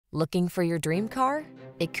Looking for your dream car?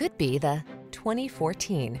 It could be the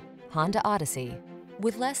 2014 Honda Odyssey.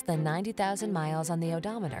 With less than 90,000 miles on the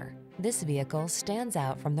odometer, this vehicle stands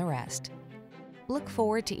out from the rest. Look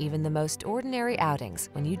forward to even the most ordinary outings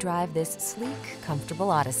when you drive this sleek,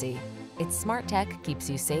 comfortable Odyssey. Its smart tech keeps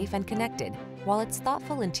you safe and connected, while its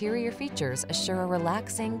thoughtful interior features assure a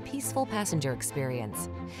relaxing, peaceful passenger experience.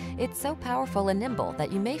 It's so powerful and nimble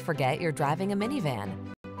that you may forget you're driving a minivan.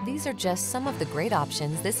 These are just some of the great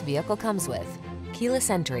options this vehicle comes with: keyless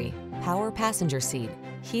entry, power passenger seat,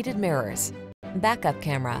 heated mirrors, backup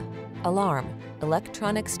camera, alarm,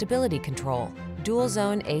 electronic stability control, dual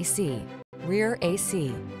zone AC, rear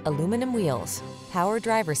AC, aluminum wheels, power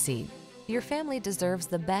driver seat. Your family deserves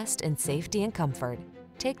the best in safety and comfort.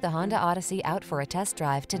 Take the Honda Odyssey out for a test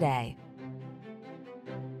drive today.